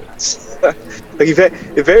 no defense. He's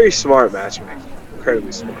very smart matchmaking.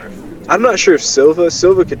 Incredibly smart. I'm not sure if Silva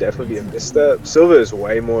could definitely be a misstep. Silva is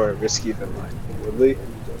way more risky than, Woodley.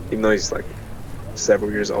 Even though he's,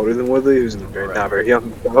 several years older than Woodley, who's not very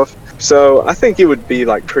young himself. So I think it would be,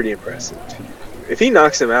 pretty impressive. If he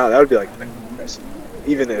knocks him out, that would be, impressive.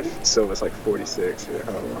 Even if Silva's 46 or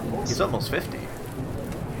however long. He's almost 50.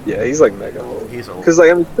 Yeah, he's mega old. He's old. Because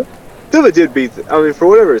Silva did beat. For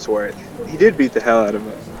whatever it's worth, he did beat the hell out of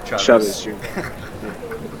Chavez Jr.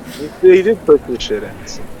 he did put this shit in.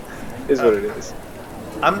 So is what it is.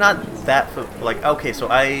 I'm not that okay. So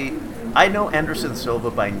I know Anderson Silva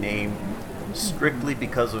by name. strictly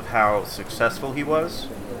because of how successful he was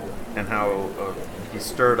and how he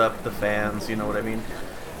stirred up the fans, you know what I mean?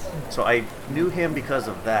 So I knew him because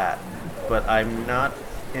of that, but I'm not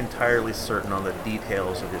entirely certain on the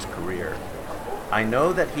details of his career. I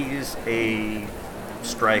know that he's a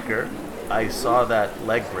striker. I saw that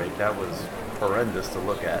leg break. That was horrendous to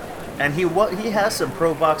look at. And he has some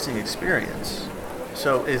pro boxing experience.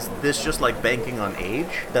 So is this just like banking on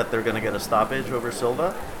age that they're going to get a stoppage over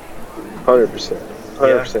Silva? 100%.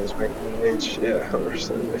 100% is banking on age. Yeah,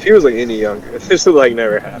 100%. If he was like any younger, this would like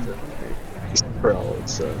never happen. He's pro old,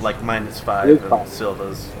 so. Like -5 and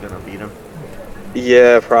Silva's going to beat him?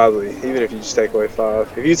 Yeah, probably. Even if you just take away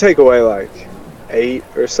 5. If you take away like 8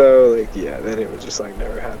 or so, like, yeah, then it would just like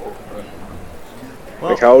never happen.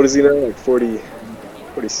 Well, like, how old is he now? Like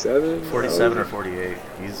 47? 47 or 48.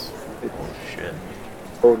 He's old shit.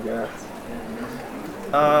 Old guy.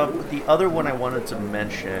 The other one I wanted to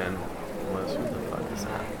mention was, who the fuck is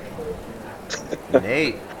that?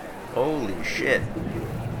 Nate. Holy shit.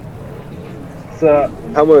 So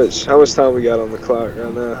how much time we got on the clock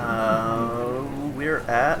right now? We're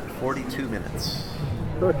at 42 minutes.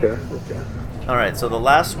 Okay. All right, so the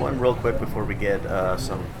last one, real quick, before we get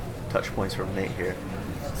some touch points from Nate here.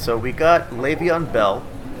 So we got Le'Veon Bell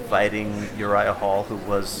fighting Uriah Hall, who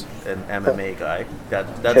was an MMA guy.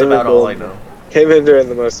 That's about all I know. Came in during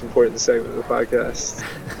the most important segment of the podcast.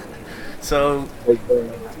 So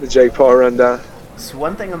the Jake Paul rundown. So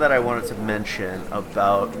one thing that I wanted to mention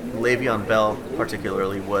about Le'Veon Bell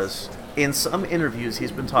particularly was, in some interviews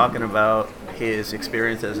he's been talking about his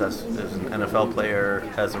experiences as an NFL player,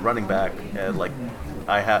 as a running back. Like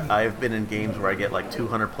I've been in games where I get like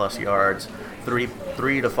 200 plus yards,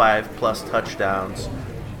 3 to 5 plus touchdowns,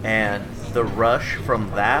 and the rush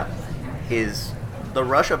from that is the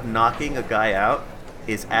rush of knocking a guy out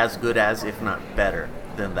is as good as, if not better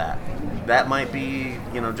than that. That might be,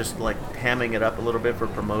 just like hamming it up a little bit for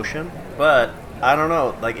promotion, but I don't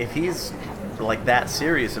know. Like, if he's like that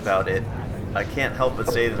serious about it, I can't help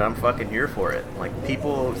but say that I'm fucking here for it. Like,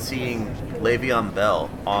 people seeing Le'Veon Bell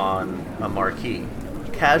on a marquee,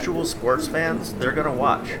 casual sports fans, they're gonna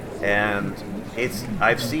watch. And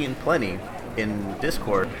I've seen plenty in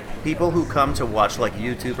Discord, people who come to watch like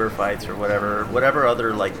YouTuber fights or whatever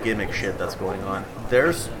other like gimmick shit that's going on.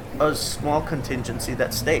 There's a small contingency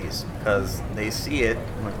that stays because they see it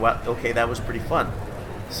like, what? Okay, that was pretty fun.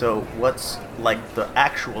 So what's like the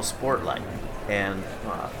actual sport like? And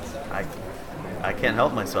I can't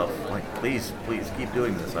help myself. Like, please keep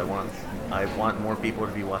doing this. I want more people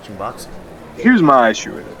to be watching boxing. Here's my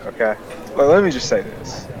issue with it, okay? Well, let me just say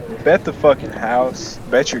this. Bet the fucking house,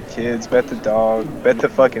 bet your kids, bet the dog, bet the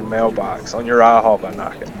fucking mailbox on Uriah Hall by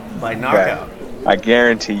knockout. By knockout? Okay? I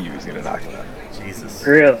guarantee you he's going to knock him out. Jesus.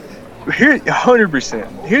 Really? Here,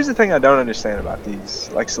 100%. Here's the thing I don't understand about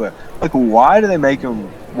these. Like, why do they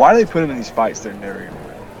put him in these fights they're never going to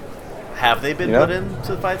win? Have they been put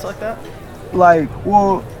into fights like that? Like,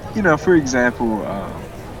 well, for example,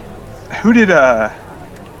 who did,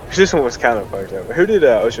 this one was kind of fucked up, but who did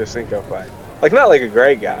Ochocinco fight? Like, not like a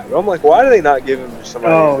great guy, but I'm like, why do they not give him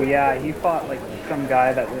somebody? Oh, yeah, he fought, like, some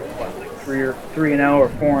guy that was, like 3-0 or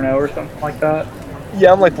 4-0 or something like that.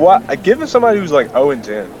 Yeah, I'm like, why? I give him somebody who's, like,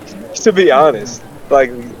 0-10, to be honest.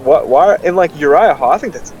 Like, why? And, like, Uriah Hall, I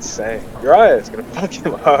think that's insane. Uriah is going to fuck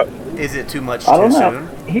him up. Is it too much too soon?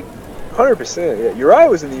 100%, yeah. Uriah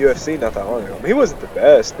was in the UFC not that long ago. He wasn't the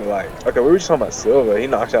best, but, like, okay, we were just talking about Silva. He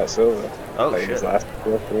knocked out Silva. Oh, like, shit. His last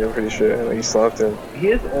UFC, I'm pretty sure. Like, he slumped him. He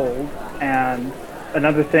is old, and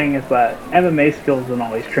another thing is that MMA skills don't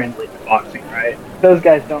always translate to boxing, right? Those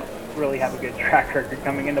guys don't really have a good track record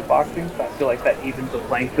coming into boxing, so I feel like that evens the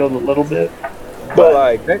playing field a little bit. But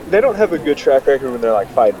like, they don't have a good track record when they're, like,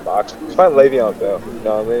 fighting boxing. It's fighting Le'Veon Bell, you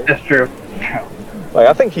know what I mean? That's true. Like,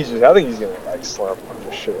 I think he's gonna, like, slump him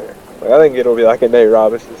for sure. Like, I think it'll be like a Nate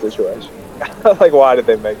Robinson situation. Like, why did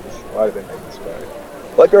they make this fight?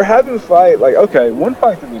 Like, or have him fight, like, okay, one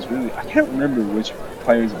fight that was really, I can't remember which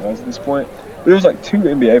players it was at this point, but it was like 2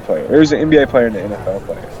 NBA players. There was an NBA player and an NFL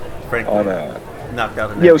player. Franklin knocked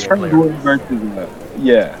out an NBA it was Franklin versus,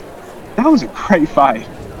 yeah. That was a great fight,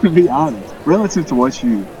 to be honest, relative to what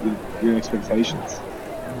your expectations.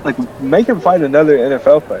 Like, make him fight another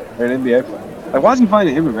NFL player or an NBA player. Like, why is he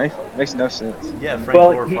fighting an MMA fight? It makes no sense. Yeah,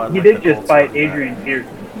 he did just fight Adrian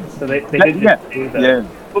Peterson, so they did just do the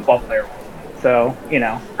football player one. So,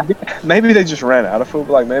 maybe they just ran out of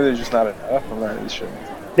football. Like, maybe there's just not enough. I'm not really sure.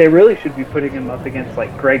 They really should be putting him up against,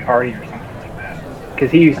 like, Greg Hardy or something like that.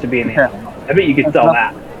 Because he used to be in the NFL. I bet you could sell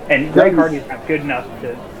that. And Greg Hardy's not good enough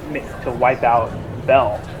to wipe out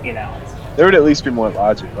Bell, Yeah, there would at least be more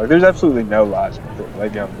logic. Like, there's absolutely no logic to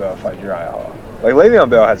Le'Veon Bell fight Uriah Hall. Like, Le'Veon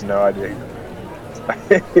Bell has no idea.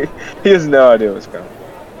 He has no idea what's coming.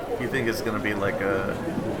 You think it's going to be like a,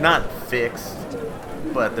 not fixed,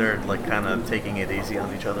 but they're like kind of taking it easy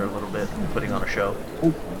on each other a little bit, putting on a show?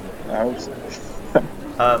 I hope so.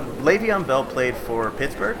 Le'Veon Bell played for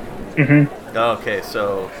Pittsburgh? Mm-hmm. Okay,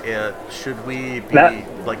 so should we be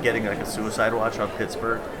like getting like a suicide watch on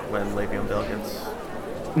Pittsburgh when Le'Veon Bell gets...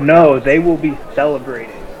 No, they will be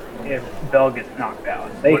celebrating if Bell gets knocked out.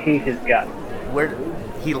 They hate his guts. Where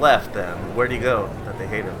he left then? Where'd he go that they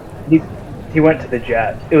hate him? He went to the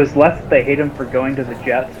Jets. It was less that they hate him for going to the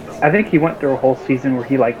Jets. I think he went through a whole season where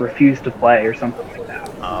he like refused to play or something like that.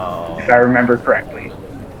 Oh. If I remember correctly.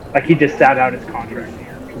 Like he just sat out his contract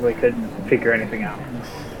here because they couldn't figure anything out.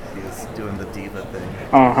 He was doing the diva thing.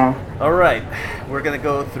 Uh-huh. All right, we're gonna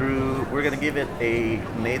go through. We're gonna give it a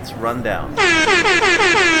Nate's rundown.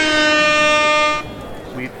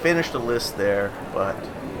 We finished the list there, but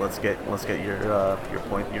let's get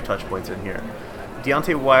your touch points in here.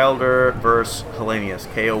 Deontay Wilder versus Helenius,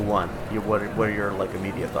 KO1. What are your like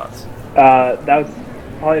immediate thoughts? That was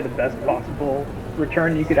probably the best possible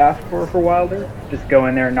return you could ask for Wilder. Just go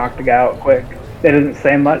in there and knock the guy out quick. It doesn't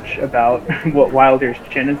say much about what Wilder's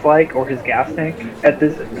chin is like or his gas tank at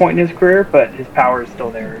this point in his career, but his power is still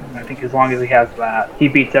there. And I think as long as he has that, he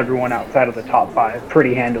beats everyone outside of the top 5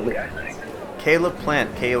 pretty handily, I think. Caleb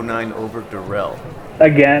Plant, KO9 over Dirrell.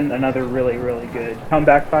 Again, another really, really good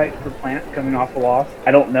comeback fight for Plant coming off a loss.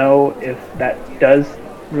 I don't know if that does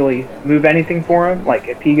really move anything for him. Like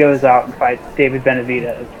if he goes out and fights David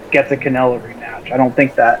Benavidez, gets a Canelo rematch, I don't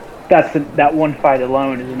think that one fight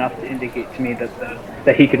alone is enough to indicate to me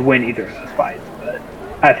that he could win either of those fights. But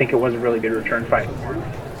I think it was a really good return fight for him.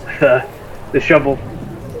 The shovel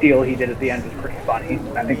deal he did at the end was pretty funny.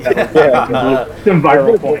 I think that was some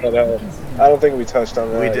viral points. I don't think we touched on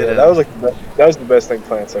that. We did. That was the best thing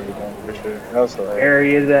Plant's ever done for sure. That was hilarious.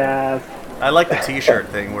 Bury his ass. I like the T-shirt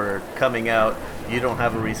thing where coming out, you don't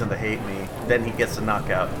have a reason to hate me. Then he gets a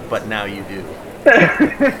knockout, but now you do.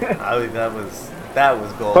 I think that was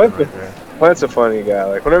gold right there. Plant's a funny guy.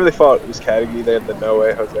 Like whenever they fought Uzcategui, they had the No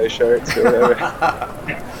Way Jose shirts or whatever.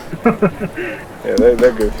 Yeah,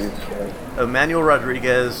 they're goofy. Yeah. Emmanuel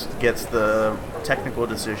Rodriguez gets the technical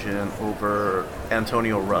decision over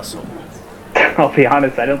Antonio Russell. I'll be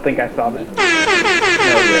honest, I don't think I saw that. I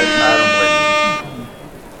don't blame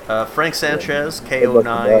you. Frank Sanchez,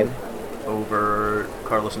 KO9 over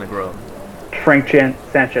Carlos Negron. Frank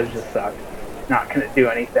Sanchez just sucks. Not going to do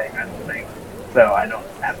anything, that's the thing. So I don't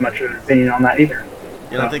have much of an opinion on that either.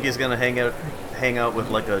 You don't think he's going to hang out with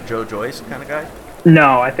like a Joe Joyce kind of guy?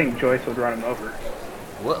 No, I think Joyce would run him over.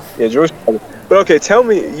 Woof. Yeah, Joyce. But okay, tell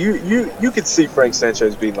me, you could see Frank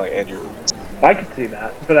Sanchez being like Andrew Ruiz. I could see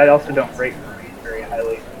that, but I also don't rate Ruiz very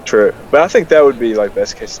highly. True, but I think that would be like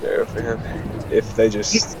best case scenario for him if they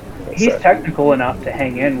just. He's technical enough to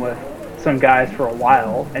hang in with some guys for a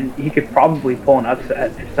while, and he could probably pull an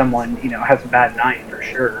upset if someone has a bad night for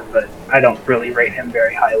sure. But I don't really rate him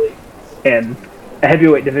very highly in a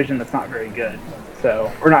heavyweight division that's not very good.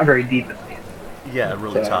 So we're not very deep at least. Yeah,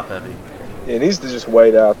 really top heavy. Yeah, he needs to just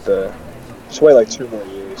wait like 2 more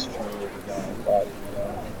years.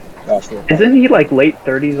 Isn't he like late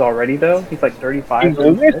 30s already though? He's like 35. He's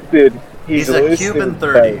listed. He's a Cuban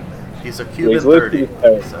 30. He's a Cuban 30.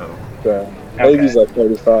 So maybe he's like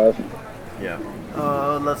 35. Yeah.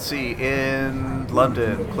 Let's see. In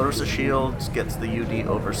London, Claressa Shields gets the UD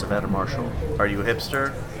over Savannah Marshall. Are you a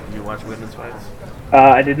hipster? Do you watch women's fights?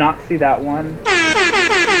 I did not see that one,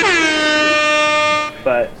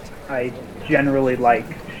 but I generally like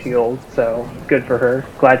Shields, so good for her.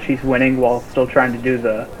 Glad she's winning while still trying to do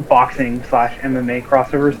the boxing/MMA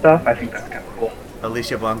crossover stuff. I think that's kind of cool.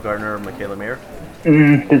 Alycia Baumgardner, Mikaela Mir.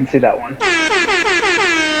 Didn't see that one.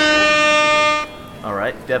 All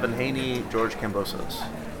right. Devin Haney, George Kambosos.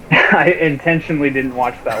 I intentionally didn't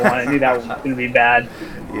watch that one. I knew that one was going to be bad.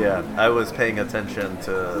 Yeah, I was paying attention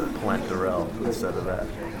to Plant Dirrell instead of that.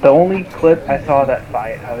 The only clip I saw of that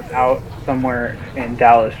fight, I was out somewhere in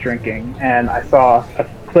Dallas drinking, and I saw a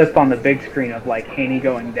clip on the big screen of like Haney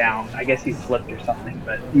going down. I guess he slipped or something,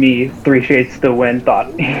 but me, 3 Shades to Win,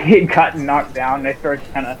 thought he got knocked down, and I started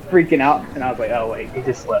kind of freaking out, and I was like, oh wait, he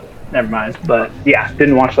just slipped. Never mind. But yeah,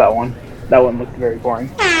 didn't watch that one. That one looked very boring.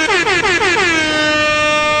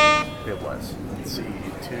 It was. Let's see,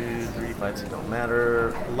 2, 3 fights, it don't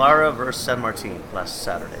matter. Lara versus San Martin last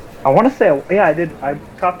Saturday. I want to say, yeah, I did. I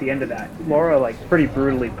caught the end of that. Laura, like, pretty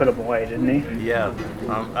brutally put him away, didn't he? Yeah,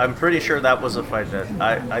 I'm pretty sure that was a fight that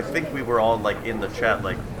I think we were all like in the chat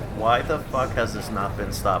like, why the fuck has this not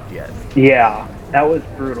been stopped yet? Yeah, that was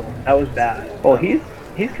brutal. That was bad. Well, he's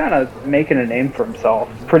kind of making a name for himself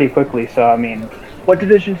pretty quickly. So I mean, what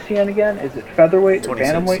division is he in again? Is it featherweight or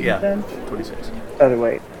 26, bantamweight? yeah, 26.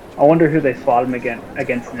 Featherweight. I wonder who they slot him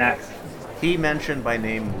against next. He mentioned by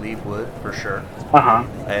name Lee Wood for sure.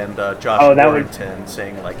 And Josh Warrington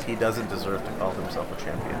saying like he doesn't deserve to call himself a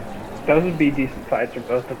champion. Those would be decent fights for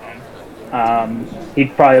both of them.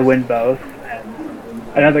 He'd probably win both. And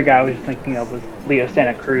another guy I was thinking of was Leo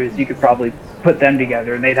Santa Cruz. You could probably put them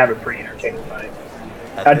together and they'd have a pretty entertaining fight.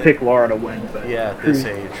 I'd pick Laura to win, but yeah, at this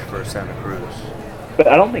age for Santa Cruz. But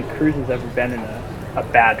I don't think Cruz has ever been in a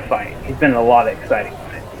bad fight. He's been in a lot of exciting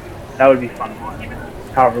fights. That would be fun to watch,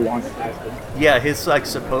 however long it lasted. Yeah, his like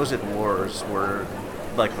supposed wars were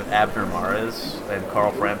like with Abner Mares and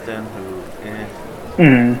Carl Frampton, who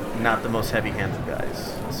not the most heavy-handed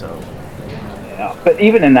guys. So yeah, but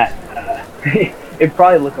even in that, it'd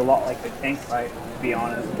probably look a lot like the Tank fight, to be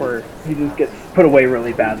honest, where he just gets put away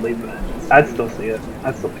really badly. But I'd still see it.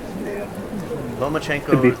 I'd still think see it. Lomachenko,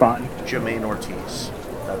 could be fun. Ortiz.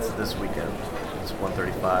 That's this weekend. It's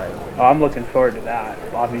 135. Oh, I'm looking forward to that.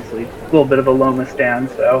 Obviously, a little bit of a Loma stand,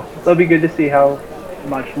 so it'll be good to see how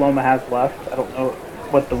much Loma has left. I don't know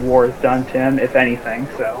what the war has done to him, if anything.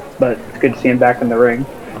 So, but it's good to see him back in the ring.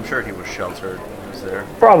 I'm sure he was sheltered. He was there.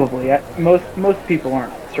 Probably. Most people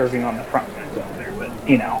aren't serving on the front lines out there, but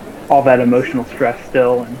you know, all that emotional stress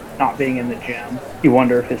still, and not being in the gym. You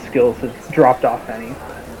wonder if his skills have dropped off any.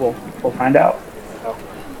 We'll find out. So.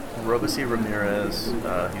 Robeisy Ramirez,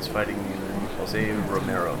 he's fighting Jose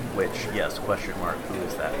Romero, which, yes, question mark, who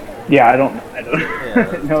is that? Yeah, I don't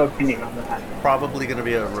yeah, no opinion on that. Probably going to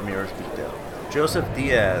be a Ramirez beatdown. Joseph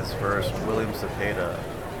Diaz versus William Cepeda.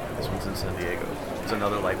 This one's in San Diego. It's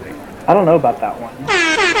another lightweight. I don't know about that one.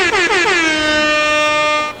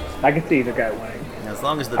 I can see either guy winning. As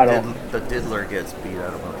long as the diddler gets beat,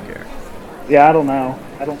 I don't care. Yeah, I don't know.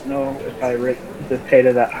 I don't know if I rate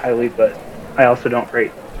Cepeda that highly, but I also don't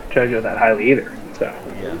rate Jojo that highly either. So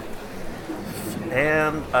yeah.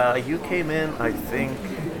 And you came in, I think,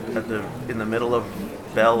 in the middle of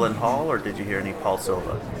Bell and Hall, or did you hear any Paul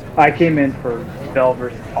Silva? I came in for Bell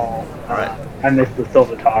versus Hall. All right. I missed the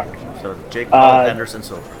Silva talk. So Jake Paul, Anderson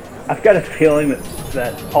Silva. I've got a feeling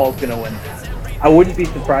that Paul's going to win. I wouldn't be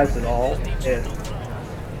surprised at all if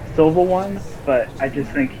Silva won, but I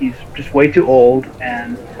just think he's just way too old,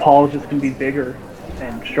 and Paul's just going to be bigger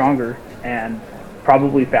and stronger and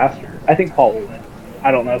probably faster. I think Paul will win.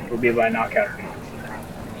 I don't know if it'll be by knockout or not.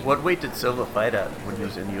 What weight did Silva fight at when he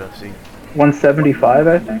was in UFC? 175,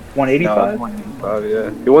 I think. 185? 185, yeah.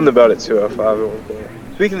 He won the belt at 205 at one point.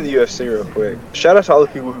 Speaking of the UFC real quick, shout out to all the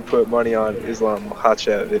people who put money on Islam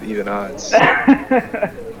Makhachev at even odds.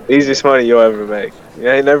 Easiest money you'll ever make. You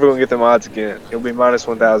ain't never going to get them odds again. He'll be minus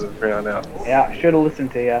 1,000 for on out. Yeah, should have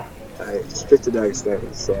listened to you. Hey, stick to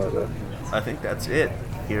Dagestan. So, I think that's it.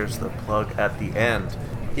 Here's the plug at the end.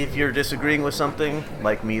 If you're disagreeing with something,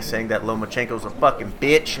 like me saying that Lomachenko's a fucking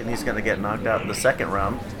bitch and he's going to get knocked out in the second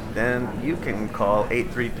round, then you can call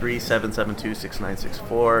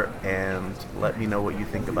 833-772-6964 and let me know what you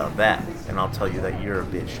think about that. And I'll tell you that you're a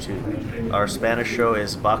bitch too. Our Spanish show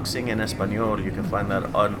is Boxing en Español. You can find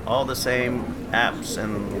that on all the same apps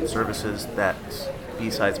and services that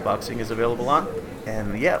B-Sides Boxing is available on.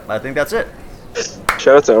 And yeah, I think that's it.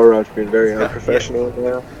 Shout out to Elrod for being very unprofessional.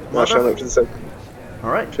 Yeah. Not showing up to the second. All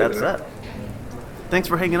right, that's that. Thanks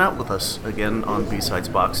for hanging out with us again on B-Sides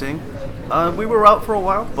Boxing. We were out for a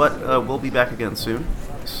while, but we'll be back again soon.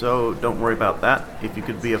 So don't worry about that. If you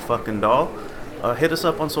could be a fucking doll, hit us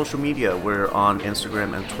up on social media. We're on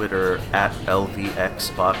Instagram and Twitter at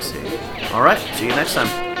LVXBoxing. All right, see you next time.